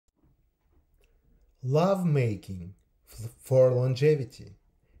Lovemaking for Longevity,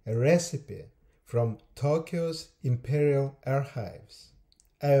 a recipe from Tokyo's Imperial Archives.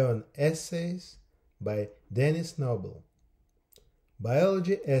 Aeon Essays by Denis.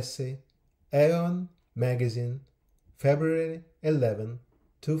 Biology Essay, Aeon Magazine, February 11,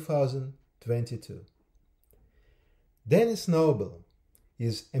 2022. Denis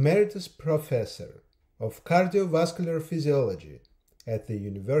is Emeritus Professor of Cardiovascular Physiology at the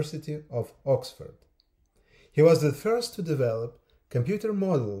University of Oxford. He was the first to develop computer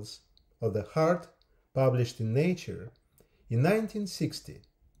models of the heart published in Nature in 1960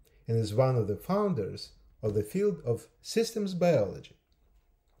 and is one of the founders of the field of systems biology.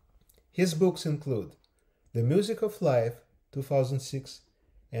 His books include The Music of Life, 2006,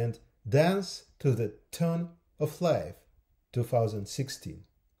 and Dance to the Tune of Life, 2016.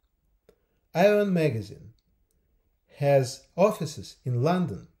 Aeon Magazine has offices in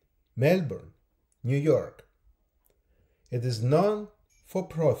London, Melbourne, New York. It is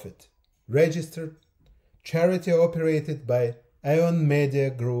non-for-profit, registered charity operated by Aeon Media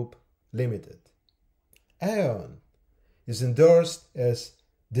Group Limited. Aeon is endorsed as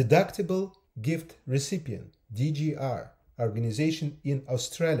Deductible Gift Recipient (DGR) organization in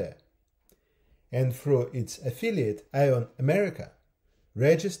Australia, and through its affiliate Aeon America,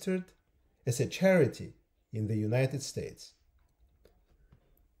 registered as a charity in the United States.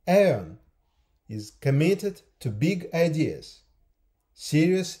 Aeon is committed to big ideas,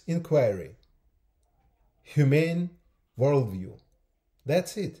 serious inquiry, humane worldview.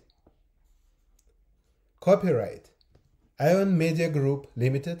 That's it. Copyright Aeon Media Group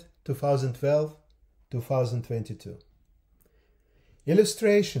Limited, 2012-2022.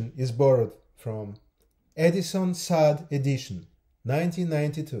 Illustration is borrowed from Eddison Saad edition,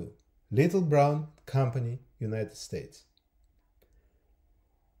 1992, Little Brown Company, United States.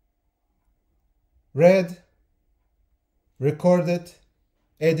 Read, recorded,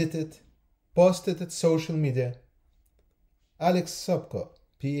 edited, posted at social media. Alex Sobko,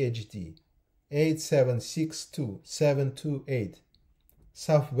 PhD, 8762728,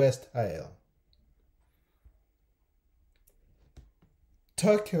 Southwest IL.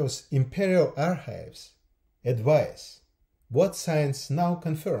 Tokyo's Imperial Archives advise what science now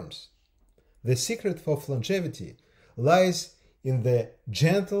confirms. The secret of longevity lies in the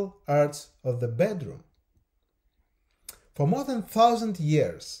gentle arts of the bedroom. For more than 1,000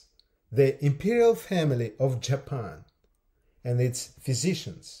 years, the imperial family of Japan and its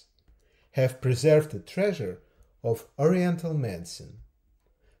physicians have preserved the treasure of Oriental medicine,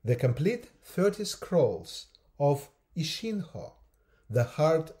 the complete 30 scrolls of Ishinho, the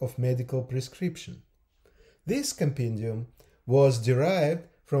heart of medical prescription. This compendium was derived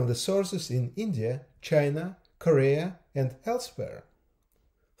from the sources in India, China, Korea, and elsewhere,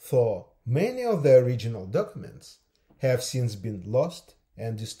 though many of the original documents have since been lost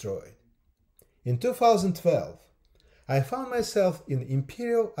and destroyed. In 2012, I found myself in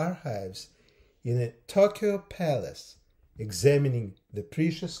Imperial Archives in a Tokyo palace examining the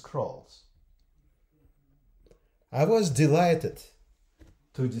precious scrolls. I was delighted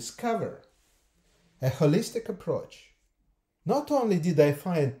to discover a holistic approach. Not only did I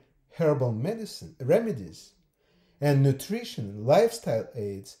find herbal medicine remedies and nutrition and lifestyle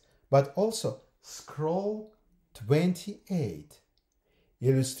aids, but also scroll 28,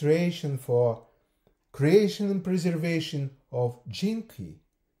 illustration for creation and preservation of Jinki,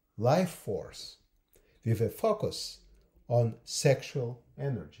 life force, with a focus on sexual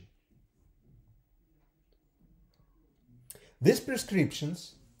energy. These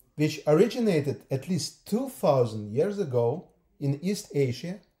prescriptions, which originated at least 2,000 years ago in East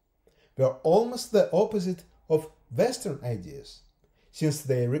Asia, were almost the opposite of Western ideas, since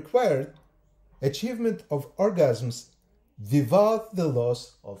they required achievement of orgasms without the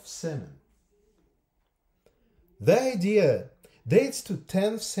loss of semen. The idea dates to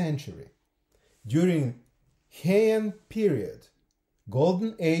 10th century, during Heian period,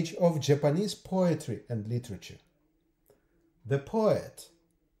 golden age of Japanese poetry and literature. The poet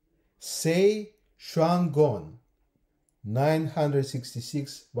Sei Shuangon,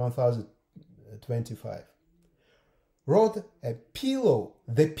 966-1025, wrote the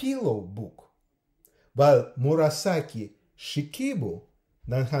Pillow Book, while Murasaki Shikibu,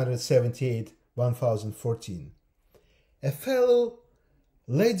 978-1014, a fellow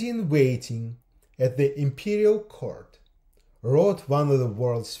lady-in-waiting at the imperial court, wrote one of the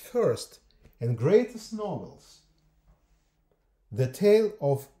world's first and greatest novels, The Tale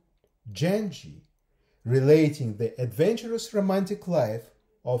of Genji, relating the adventurous romantic life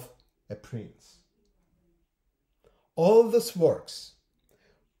of a prince. All these works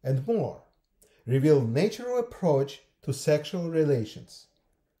and more reveal natural approach to sexual relations,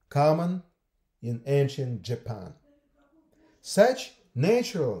 common in ancient Japan. Such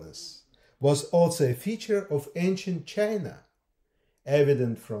naturalness was also a feature of ancient China,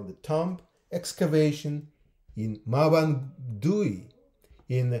 evident from the tomb excavation in Mabangdui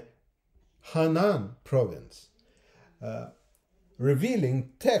in Henan province,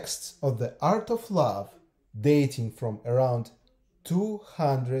 revealing texts of the art of love dating from around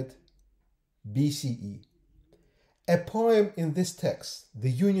 200 BCE. A poem in this text, The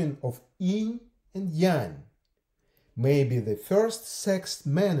Union of Yin and Yang, may be the first sex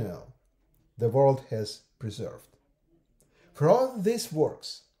manual the world has preserved. Throughout these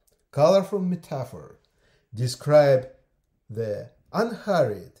works, colorful metaphors describe the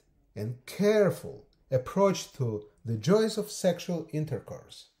unhurried and careful approach to the joys of sexual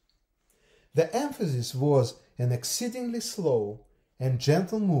intercourse. The emphasis was on exceedingly slow and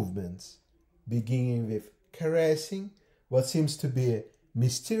gentle movements, beginning with caressing what seems to be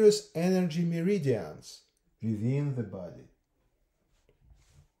mysterious energy meridians within the body.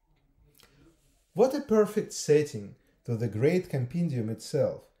 What a perfect setting to the great compendium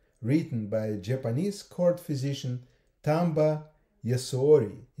itself, written by Japanese court physician Tamba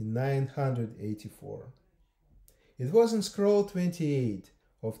Yasuori in 984. It was in scroll 28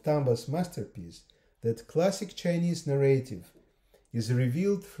 of Tamba's masterpiece that classic Chinese narrative is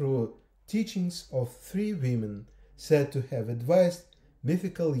revealed through teachings of three women said to have advised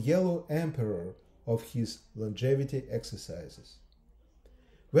mythical Yellow Emperor of his longevity exercises.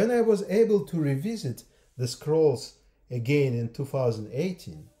 When I was able to revisit the scrolls again in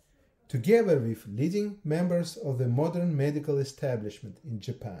 2018, together with leading members of the modern medical establishment in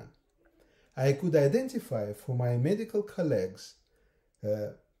Japan, I could identify for my medical colleagues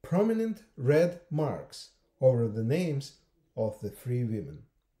prominent red marks over the names of the three women.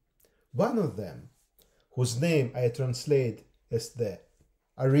 One of them, whose name I translate as the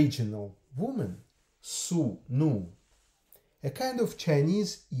original woman, Su Nu, a kind of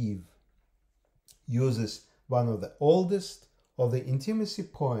Chinese Eve, uses one of the oldest of the intimacy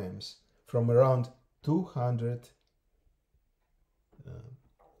poems from around 200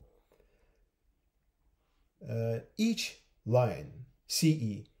 each line,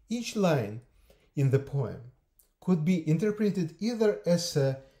 CE, each line in the poem could be interpreted either as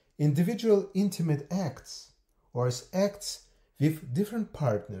individual intimate acts or as acts with different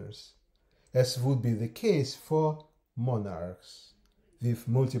partners, as would be the case for monarchs with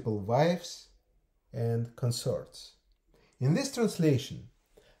multiple wives and consorts. In this translation,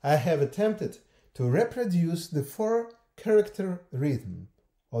 I have attempted to reproduce the four-character rhythm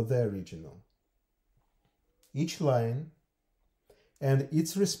of the original. Each line and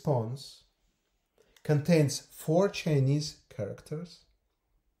its response contains four Chinese characters,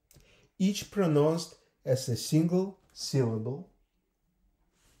 each pronounced as a single syllable,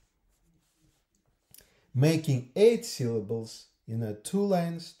 making 8 syllables in 2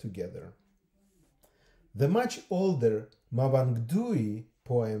 lines together. The much older Mabangdui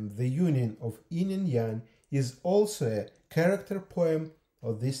poem, The Union of Yin and Yang, is also a character poem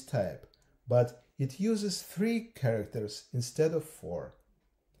of this type, but it uses 3 characters instead of 4.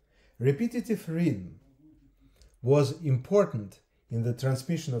 Repetitive rhythm was important in the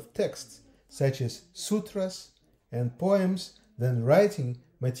transmission of texts such as sutras and poems. Then writing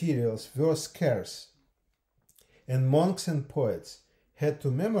materials were scarce, and monks and poets had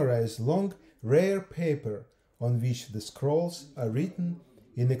to memorize long, rare paper on which the scrolls are written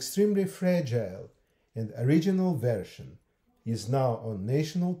in extremely fragile, and original version is now on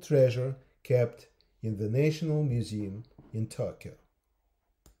national treasure kept in the National Museum in Tokyo.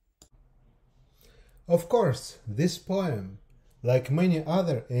 Of course, this poem, like many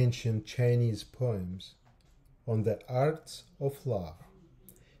other ancient Chinese poems on the arts of love,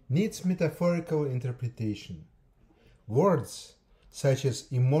 needs metaphorical interpretation. Words such as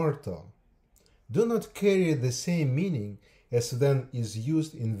immortal do not carry the same meaning as then is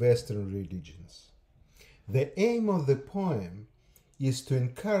used in Western religions. The aim of the poem is to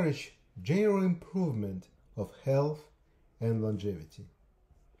encourage general improvement of health and longevity.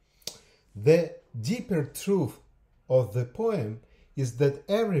 The deeper truth of the poem is that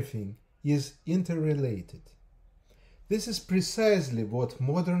everything is interrelated. This is precisely what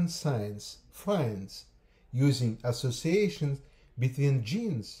modern science finds using associations between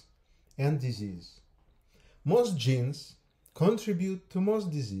genes and disease. Most genes contribute to most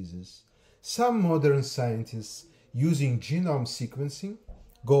diseases. Some modern scientists using genome sequencing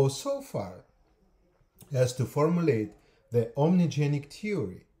go so far as to formulate the omnigenic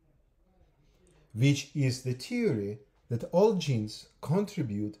theory, which is the theory that all genes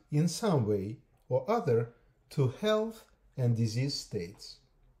contribute in some way or other to health and disease states.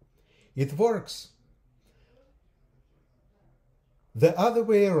 It works the other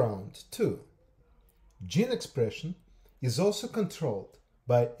way around too. Gene expression is also controlled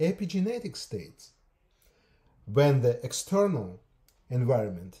by epigenetic states. When the external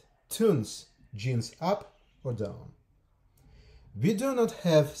environment tunes genes up or down. We do not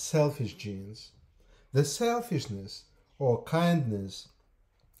have selfish genes. The selfishness or kindness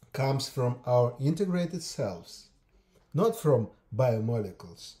comes from our integrated selves, not from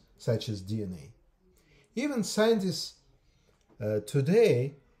biomolecules such as DNA. Even scientists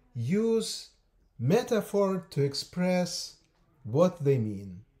today use metaphor to express what they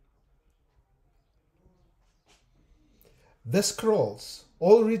mean. The scrolls,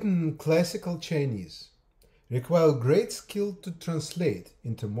 all written in classical Chinese, require great skill to translate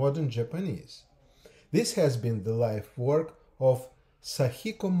into modern Japanese. This has been the life work of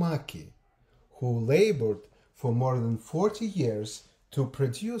Sahiko Maki, who labored for more than 40 years to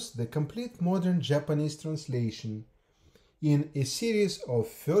produce the complete modern Japanese translation in a series of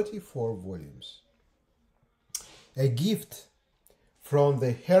 34 volumes. A gift from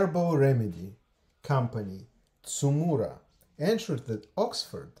the herbal remedy company Tsumura ensured that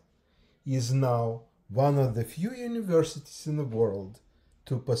Oxford is now one of the few universities in the world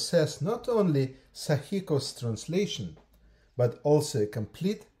to possess not only Sahiko's translation, but also a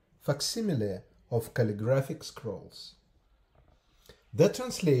complete facsimile of calligraphic scrolls. The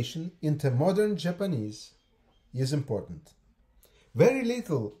translation into modern Japanese is important. Very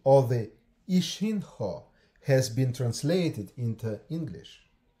little of the Ishinho has been translated into English.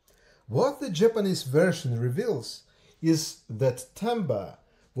 What the Japanese version reveals is that Tamba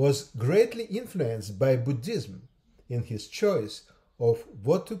was greatly influenced by Buddhism in his choice of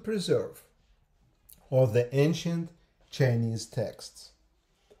what to preserve of the ancient Chinese texts.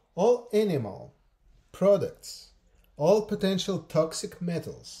 All animal products, all potential toxic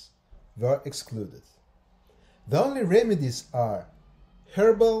metals were excluded. The only remedies are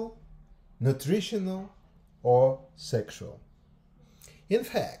herbal, nutritional, or sexual. In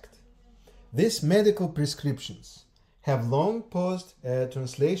fact, these medical prescriptions have long posed a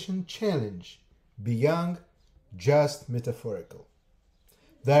translation challenge beyond just metaphorical.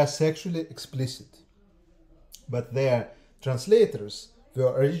 They are sexually explicit, but their translators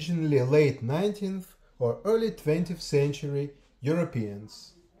were originally late 19th or early 20th century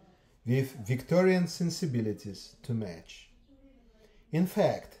Europeans with Victorian sensibilities to match. In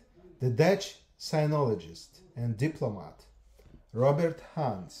fact, the Dutch sinologist and diplomat Robert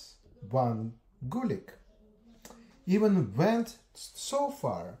Hans van Gulik even went so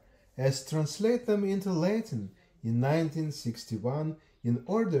far as translate them into Latin in 1961 in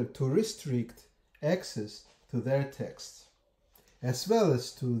order to restrict access to their texts, as well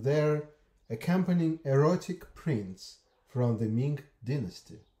as to their accompanying erotic prints from the Ming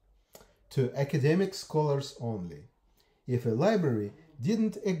dynasty, to academic scholars only. If a library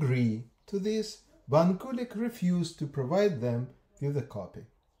didn't agree to this, Van Gulik refused to provide them with a copy.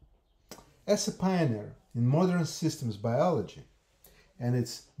 As a pioneer in modern systems biology and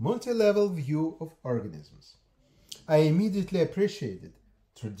its multi-level view of organisms, I immediately appreciated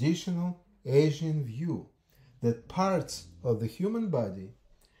traditional Asian view that parts of the human body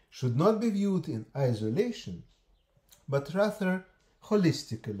should not be viewed in isolation, but rather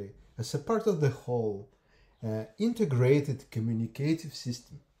holistically as a part of the whole, integrated communicative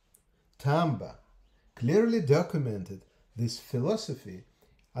system. Tamba clearly documented this philosophy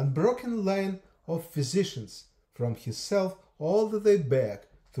unbroken line of physicians from himself all the way back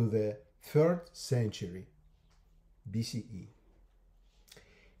to the 3rd century BCE.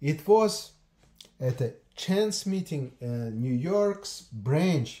 It was at a chance meeting in New York's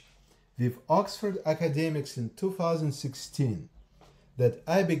branch with Oxford academics in 2016 that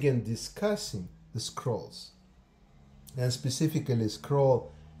I began discussing the scrolls, and specifically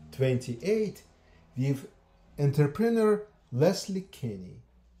scroll 28 with entrepreneur Leslie Kenny.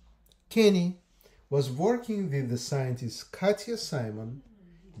 Kenny was working with the scientists Katya Simon,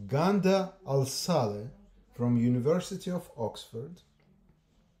 Ganda Al-Saleh from University of Oxford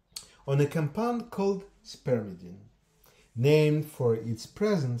on a compound called spermidine, named for its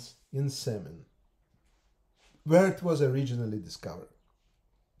presence in semen, where it was originally discovered.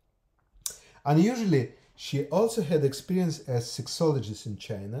 Unusually, she also had experience as sexologist in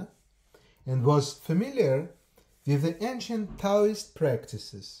China and was familiar with the ancient Taoist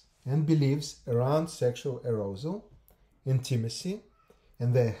practices and beliefs around sexual arousal, intimacy,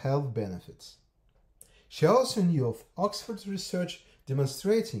 and their health benefits. She also knew of Oxford's research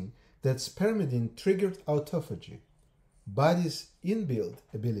demonstrating that spermidine triggered autophagy, body's inbuilt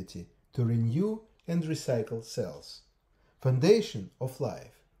ability to renew and recycle cells, foundation of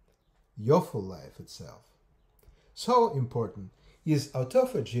life, youthful life itself. So important is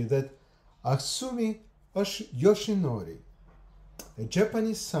autophagy that Asumi Yoshinori, a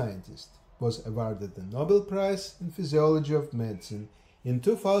Japanese scientist, was awarded the Nobel Prize in Physiology of Medicine in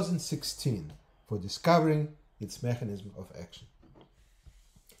 2016 for discovering its mechanism of action.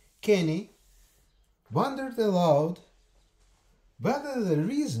 Kenny wondered aloud whether the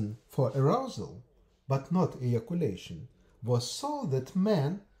reason for arousal, but not ejaculation, was so that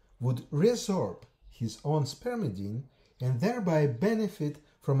man would resorb his own spermidine and thereby benefit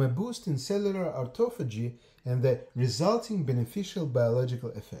from a boost in cellular autophagy and the resulting beneficial biological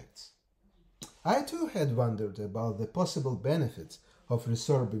effects. I too had wondered about the possible benefits of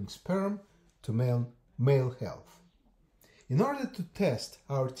resorbing sperm to male health. In order to test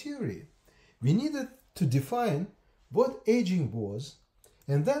our theory, we needed to define what aging was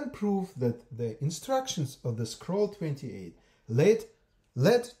and then prove that the instructions of the Scroll 28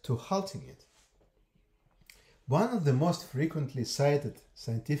 led to halting it. One of the most frequently cited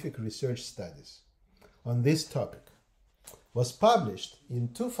scientific research studies on this topic was published in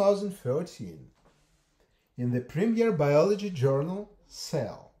 2013 in the premier biology journal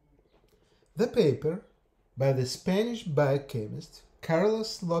Cell. The paper, by the Spanish biochemist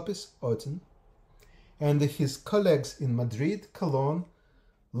Carlos López Otten and his colleagues in Madrid, Cologne,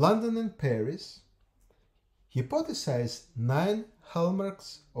 London and Paris, hypothesized 9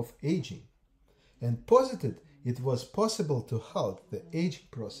 hallmarks of aging and posited it was possible to halt the aging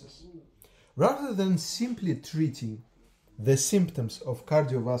process. Rather than simply treating the symptoms of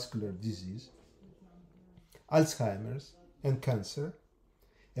cardiovascular disease, Alzheimer's, and cancer,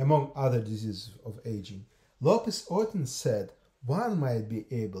 among other diseases of aging, López Otten said one might be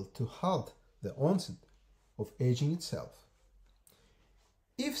able to halt the onset of aging itself.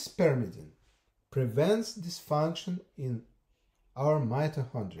 If spermidine prevents dysfunction in our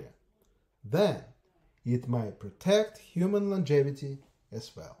mitochondria, then it might protect human longevity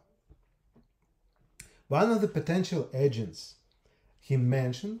as well. One of the potential agents he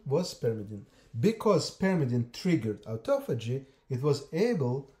mentioned was spermidine. Because spermidine triggered autophagy, it was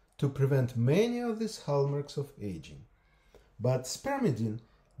able to prevent many of these hallmarks of aging. But spermidine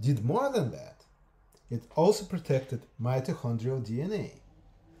did more than that. It also protected mitochondrial DNA.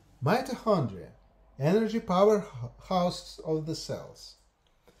 Mitochondria, energy powerhouses of the cells,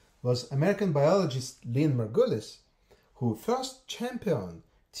 was American biologist Lynn Margulis, who first championed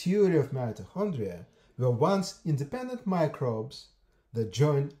theory of mitochondria, were once independent microbes that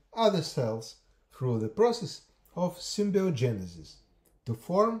joined other cells through the process of symbiogenesis to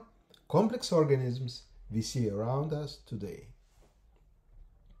form complex organisms we see around us today.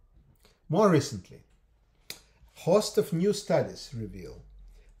 More recently, a host of new studies reveal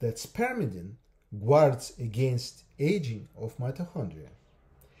that spermidine guards against aging of mitochondria.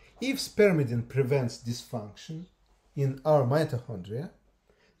 If spermidine prevents dysfunction in our mitochondria,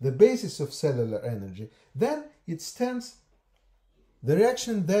 the basis of cellular energy, then it stands the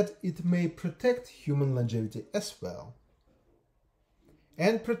reaction that it may protect human longevity as well.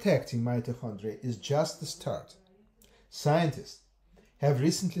 And protecting mitochondria is just the start. Scientists have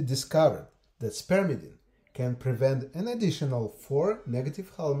recently discovered that spermidine can prevent an additional 4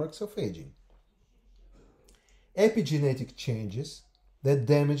 negative hallmarks of aging. Epigenetic changes that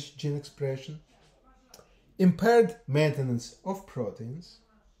damage gene expression, impaired maintenance of proteins,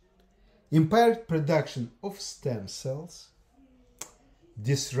 impaired production of stem cells,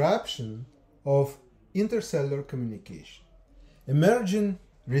 disruption of intercellular communication. Emerging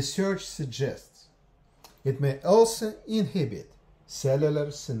research suggests it may also inhibit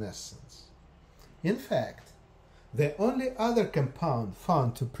cellular senescence. In fact, the only other compound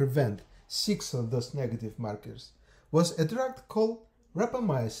found to prevent 6 of those negative markers was a drug called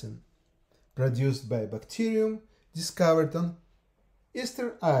rapamycin, produced by a bacterium discovered on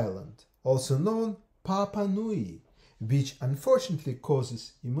Easter Island, also known Papa Nui, which unfortunately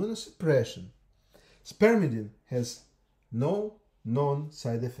causes immunosuppression. Spermidine has no known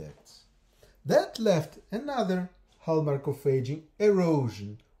side effects. That left another hallmark of aging,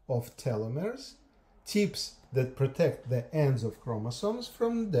 erosion of telomeres, tips that protect the ends of chromosomes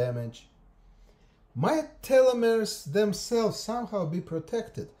from damage. Might telomeres themselves somehow be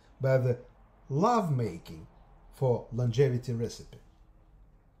protected by the lovemaking for longevity recipe?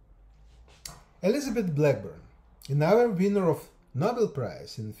 Elizabeth Blackburn, another winner of Nobel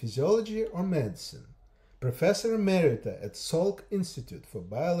Prize in Physiology or Medicine, Professor Emerita at Salk Institute for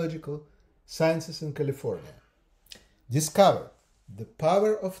Biological Sciences in California, discovered the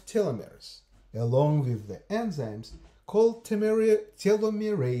power of telomeres, along with the enzymes called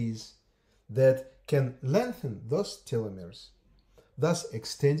telomerase, that can lengthen those telomeres, thus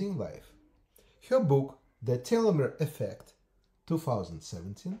extending life. Her book, The Telomere Effect,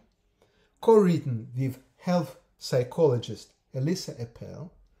 2017, co-written with health psychologist Elissa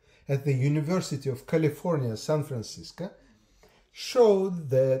Appel at the University of California, San Francisco, showed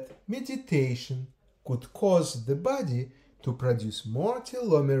that meditation could cause the body to produce more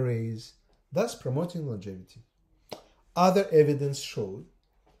telomerase, thus promoting longevity. Other evidence showed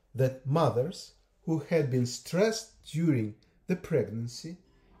that mothers who had been stressed during the pregnancy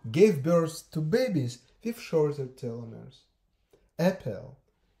gave birth to babies with shorter telomeres. Appel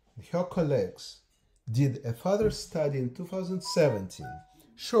and her colleagues did a further study in 2017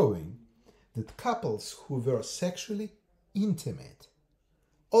 showing that couples who were sexually intimate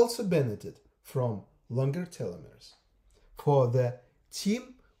also benefited from longer telomeres. For the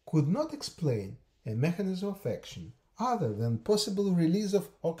team could not explain a mechanism of action other than possible release of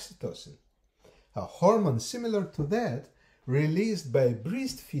oxytocin, a hormone similar to that released by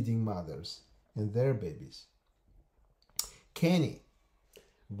breastfeeding mothers and their babies. Kenny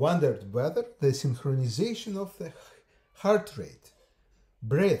wondered whether the synchronization of the heart rate,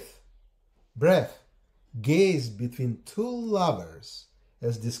 breath, gaze between two lovers,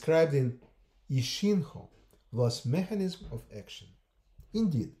 as described in Ishinho, was mechanism of action.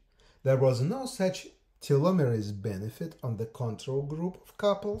 Indeed, there was no such telomerase benefit on the control group of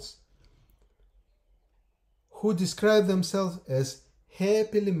couples who described themselves as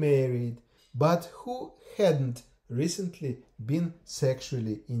happily married but who hadn't recently been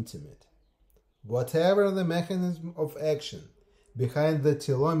sexually intimate. Whatever the mechanism of action behind the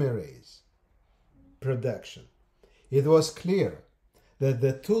telomerase production, it was clear that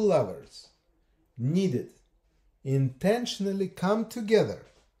the two lovers needed intentionally come together,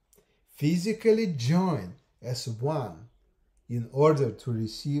 physically join as one in order to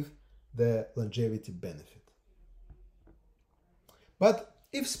receive the longevity benefit. But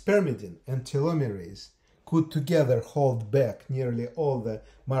if spermidine and telomerase could together hold back nearly all the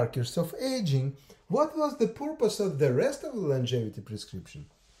markers of aging, what was the purpose of the rest of the longevity prescription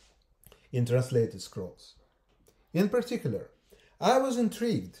in translated scrolls? In particular, I was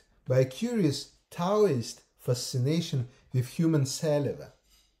intrigued by a curious Taoist fascination with human saliva.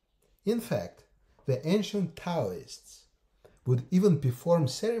 In fact, the ancient Taoists would even perform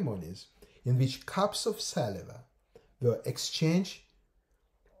ceremonies in which cups of saliva were exchanged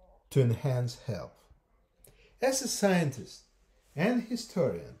to enhance health. As a scientist and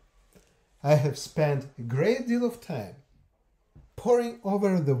historian, I have spent a great deal of time poring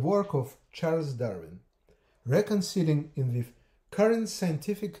over the work of Charles Darwin, reconciling it with current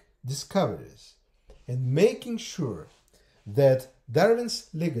scientific discoveries, and making sure that Darwin's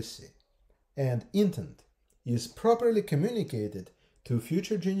legacy and intent is properly communicated to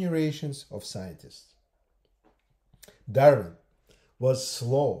future generations of scientists. Darwin was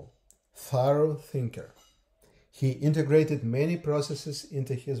slow, thorough thinker. He integrated many processes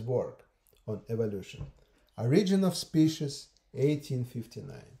into his work on evolution. Origin of Species,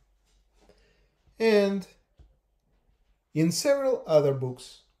 1859. And in several other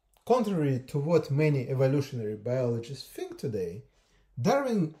books, contrary to what many evolutionary biologists think today,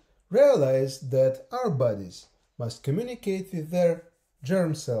 Darwin realized that our bodies must communicate with their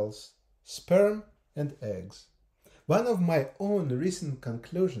germ cells, sperm and eggs. One of my own recent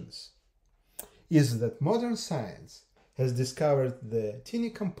conclusions is that modern science has discovered the teeny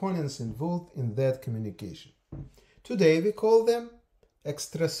components involved in that communication. Today we call them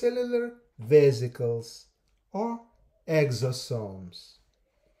extracellular vesicles or exosomes.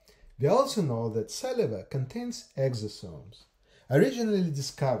 We also know that saliva contains exosomes. Originally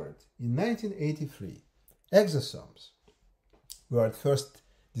discovered in 1983, exosomes were at first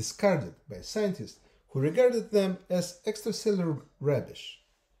discarded by scientists who regarded them as extracellular rubbish.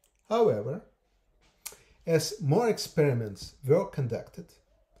 However, as more experiments were conducted,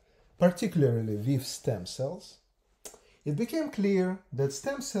 particularly with stem cells, it became clear that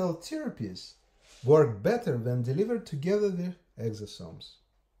stem cell therapies work better when delivered together with exosomes.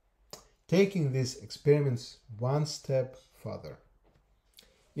 Taking these experiments one step further,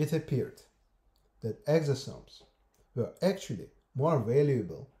 it appeared that exosomes were actually more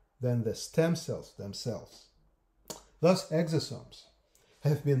valuable than the stem cells themselves. Thus, exosomes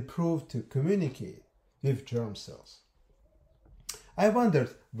have been proved to communicate with germ cells. I wondered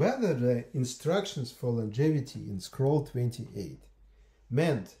whether the instructions for longevity in scroll 28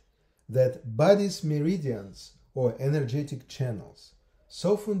 meant that body's meridians or energetic channels,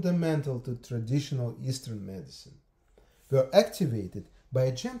 so fundamental to traditional Eastern medicine, were activated by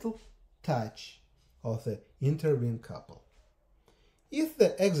a gentle touch of the intervened couple. If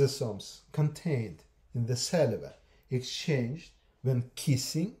the exosomes contained in the saliva exchanged when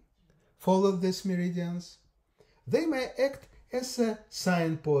kissing follow these meridians, they may act as a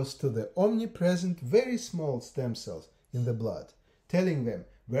signpost to the omnipresent very small stem cells in the blood, telling them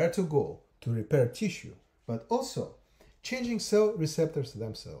where to go to repair tissue, but also changing cell receptors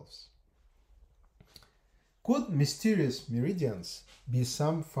themselves. Could mysterious meridians be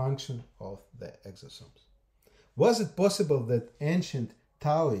some function of the exosomes? Was it possible that ancient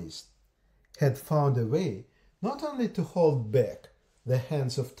Taoists had found a way not only to hold back the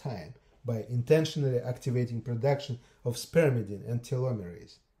hands of time by intentionally activating production of spermidine and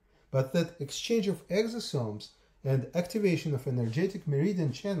telomerase, but that exchange of exosomes and activation of energetic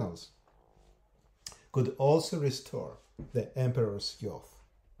meridian channels could also restore the emperor's youth?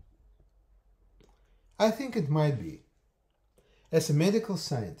 I think it might be. As a medical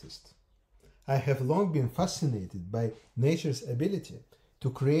scientist, I have long been fascinated by nature's ability to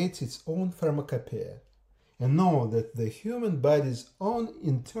create its own pharmacopoeia and know that the human body's own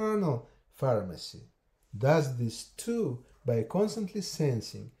internal pharmacy does this too by constantly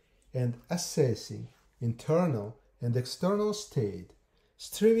sensing and assessing internal and external state,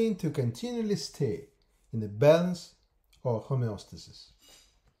 striving to continually stay in a balance or homeostasis.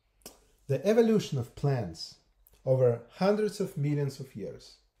 The evolution of plants over hundreds of millions of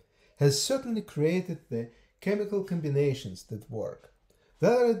years has certainly created the chemical combinations that work,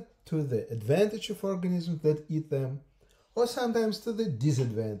 whether to the advantage of organisms that eat them, or sometimes to the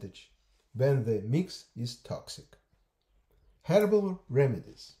disadvantage when the mix is toxic. Herbal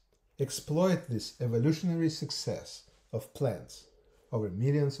remedies exploit this evolutionary success of plants over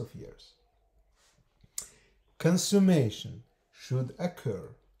millions of years. Consummation should occur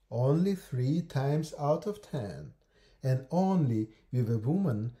only 3 times out of 10, and only with a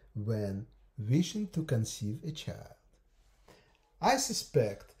woman when wishing to conceive a child. I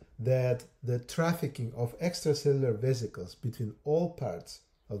suspect that the trafficking of extracellular vesicles between all parts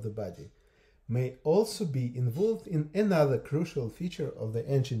of the body may also be involved in another crucial feature of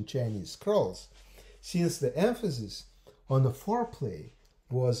the ancient Chinese scrolls, since the emphasis on the foreplay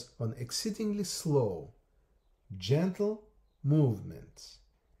was on exceedingly slow, gentle movements,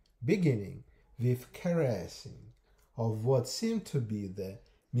 beginning with caressing of what seemed to be the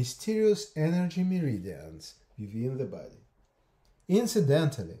mysterious energy meridians within the body.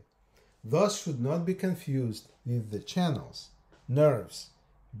 Incidentally, those should not be confused with the channels, nerves,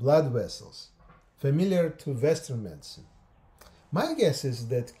 blood vessels, familiar to Western medicine. My guess is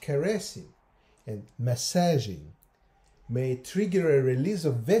that caressing and massaging may trigger a release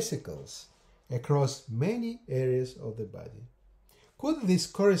of vesicles across many areas of the body. Could this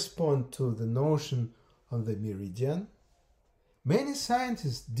correspond to the notion of the meridian? Many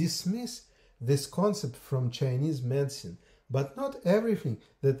scientists dismiss this concept from Chinese medicine, but not everything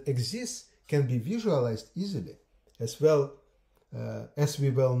that exists can be visualized easily, as we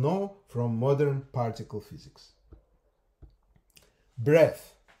well know from modern particle physics.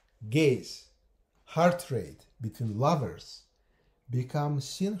 Breath, gaze, heart rate between lovers become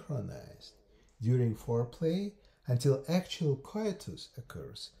synchronized during foreplay until actual coitus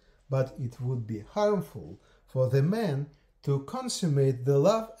occurs, but it would be harmful for the man to consummate the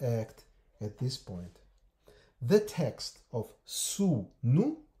love act at this point. The text of Su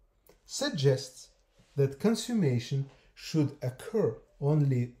Nu suggests that consummation should occur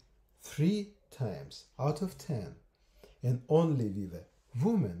only 3 times out of 10, and only with a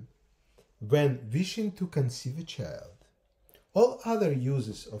woman when wishing to conceive a child. All other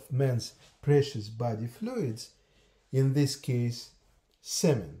uses of man's precious body fluids, in this case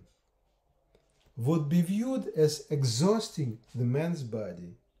semen, would be viewed as exhausting the man's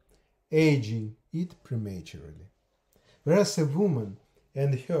body, aging it prematurely. Whereas a woman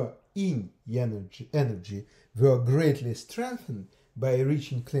and her yin energy were greatly strengthened by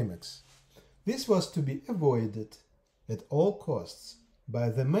reaching climax. This was to be avoided at all costs by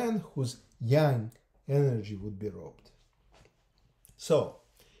the man whose yang energy would be robbed. So,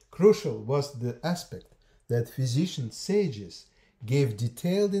 crucial was the aspect that physician sages gave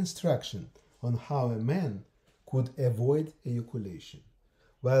detailed instruction on how a man could avoid ejaculation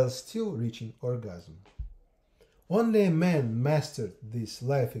while still reaching orgasm. Only a man mastered this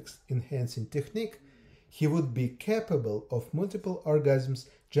life-enhancing technique. He would be capable of multiple orgasms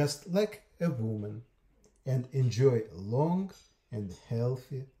just like a woman and enjoy a long and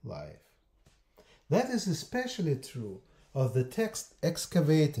healthy life. That is especially true of the text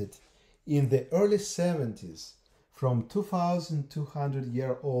excavated in the early 70s from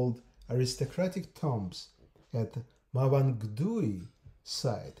 2,200-year-old aristocratic tombs at Mawangdui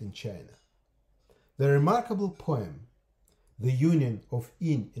site in China. The remarkable poem, the union of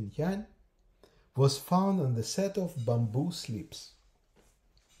yin and yang, was found on the set of bamboo slips.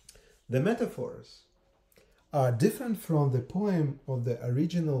 The metaphors are different from the poem of the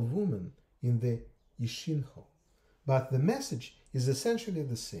original woman in the Ishinho, but the message is essentially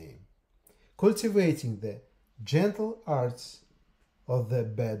the same. Cultivating the gentle arts of the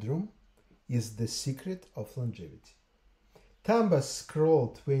bedroom is the secret of longevity. Tamba's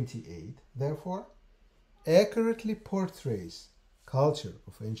scroll 28, therefore, accurately portrays culture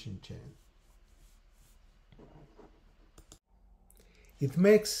of ancient China. It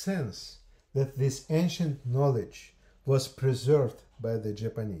makes sense that this ancient knowledge was preserved by the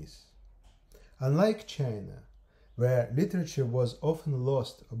Japanese. Unlike China, where literature was often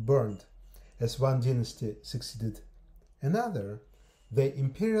lost or burned as one dynasty succeeded another, the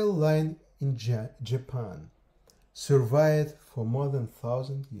imperial line in Japan survived for more than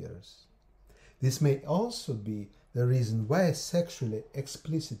 1,000 years. This may also be the reason why sexually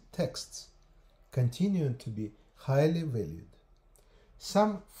explicit texts continue to be highly valued.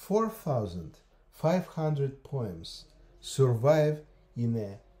 Some 4,500 poems survive in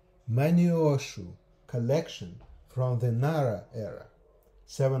a Man'yōshū collection from the Nara era,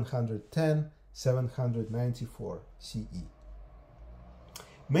 710-794 CE.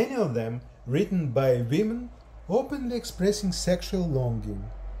 Many of them written by women openly expressing sexual longing.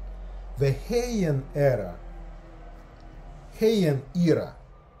 The Heian era,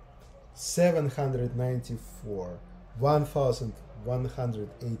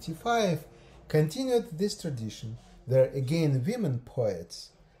 794-1185, continued this tradition. There again women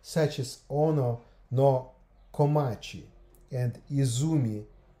poets such as Ono no Komachi and Izumi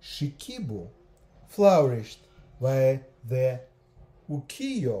Shikibu flourished, while the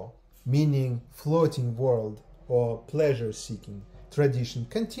ukiyo, meaning floating world or pleasure-seeking tradition,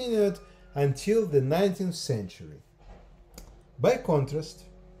 continued until the 19th century. By contrast,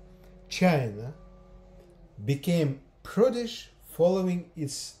 China became prudish following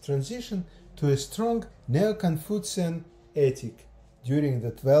its transition to a strong Neo-Confucian ethic during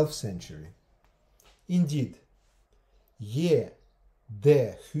the 12th century. Indeed, Ye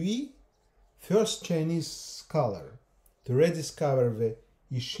De Hui, first Chinese scholar to rediscover the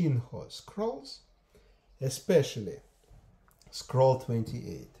Ishinho scrolls, especially scroll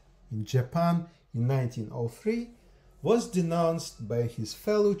 28, in Japan in 1903, was denounced by his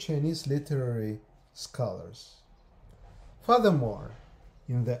fellow Chinese literary scholars. Furthermore,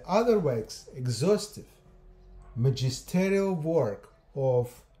 in the otherwise exhaustive magisterial work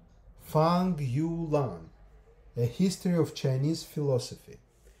of Fang Yulan, A History of Chinese Philosophy,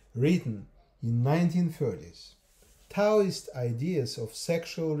 written in 1930s, Taoist ideas of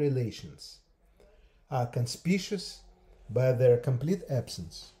sexual relations are conspicuous by their complete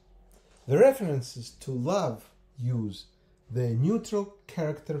absence. The references to love use the neutral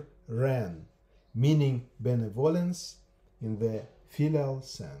character ren, meaning benevolence in the filial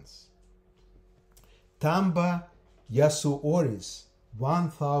sense. Tamba Yasuori's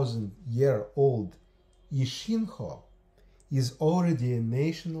 1,000-year-old Ishinho is already a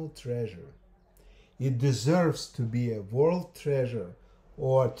national treasure. It deserves to be a world treasure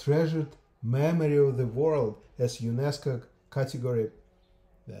or treasured memory of the world, as UNESCO category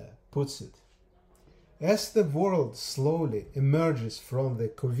puts it. As the world slowly emerges from the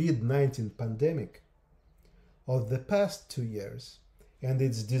COVID-19 pandemic of the past 2 years and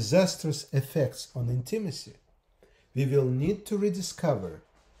its disastrous effects on intimacy, we will need to rediscover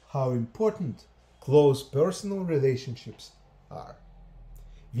how important close personal relationships are.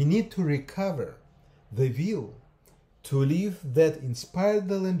 We need to recover the will to live that inspired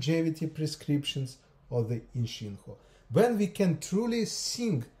the longevity prescriptions of the Ishinho, when we can truly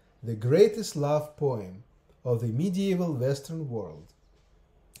sing the greatest love poem of the medieval Western world,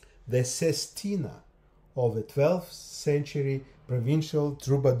 the Sestina of the 12th century provincial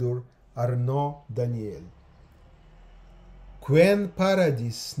troubadour Arnaud Daniel. Quen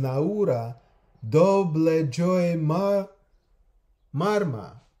paradis naura doble joy marma,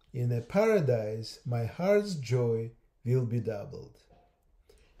 in a paradise my heart's joy will be doubled.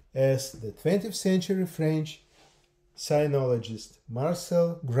 As the 20th century French sinologist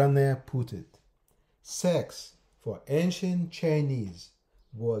Marcel Granet put it, sex for ancient Chinese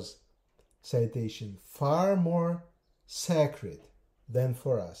was, citation, far more sacred than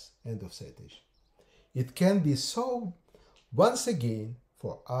for us, end of citation. It can be so once again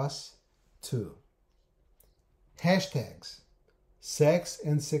for us too. Hashtags sex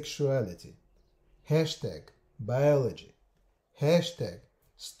and sexuality, hashtag biology, hashtag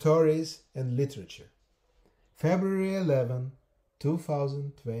stories and literature. February 11,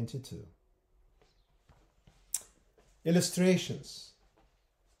 2022. Illustrations.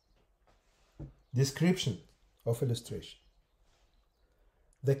 Description of illustration.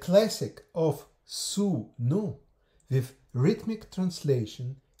 The classic of Su Nu with rhythmic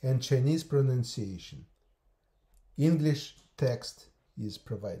translation and Chinese pronunciation. English text is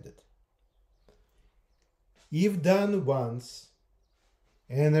provided. If done once,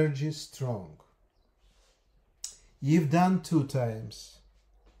 energy strong. If done 2 times,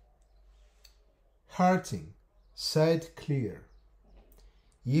 hearting, side clear.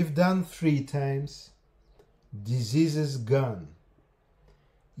 If done 3 times, diseases gone.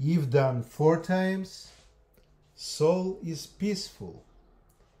 If done 4 times, soul is peaceful.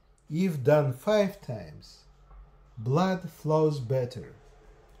 If done 5 times, blood flows better.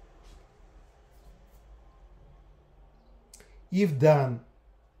 If done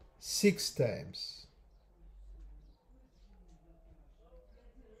 6 times,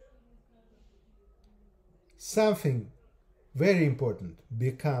 something very important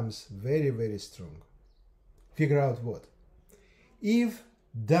becomes very, very strong. Figure out what. If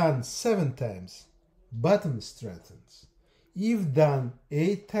done 7 times, bottom strengthens. If done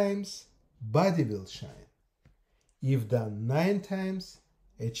 8 times, body will shine. If done 9 times,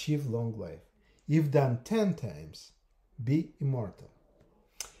 achieve long life. If done 10 times, be immortal.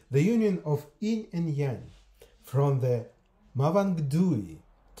 The union of yin and yang from the Mawangdui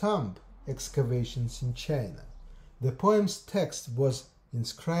tomb excavations in China. The poem's text was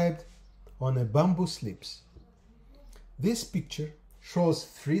inscribed on a bamboo slips. This picture shows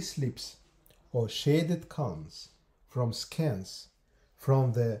 3 slips or shaded columns from scans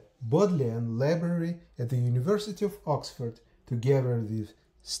from the Bodleian Library at the University of Oxford together with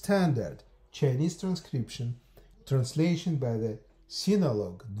standard Chinese translation by the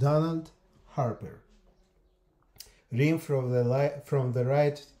sinologue Donald Harper. Read from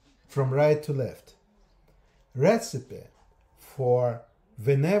right to left. Recipe for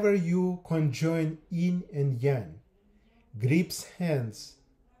whenever you conjoin yin and yang. Grips hands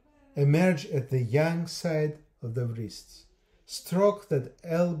emerge at the yang side of the wrists. Stroke the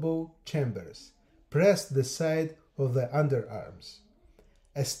elbow chambers. Press the side of the underarms.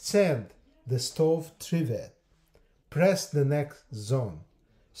 Ascend the stove trivet. Press the neck zone.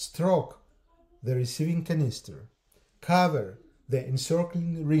 Stroke the receiving canister. Cover the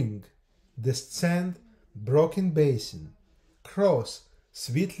encircling ring. Descend broken basin. Cross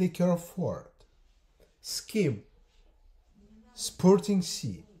sweet liquor fort. Skim spurting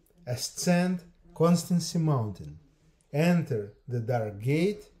sea. Ascend Constancy Mountain. Enter the dark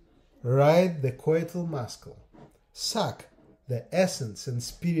gate. Ride the coital muscle. Suck the essence and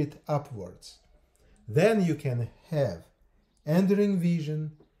spirit upwards. Then you can have enduring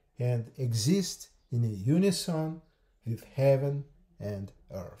vision and exist in a unison with heaven and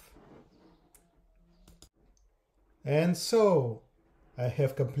earth. And so I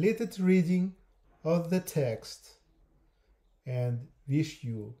have completed reading of the text and wish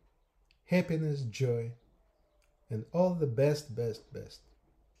you happiness, joy, and all the best.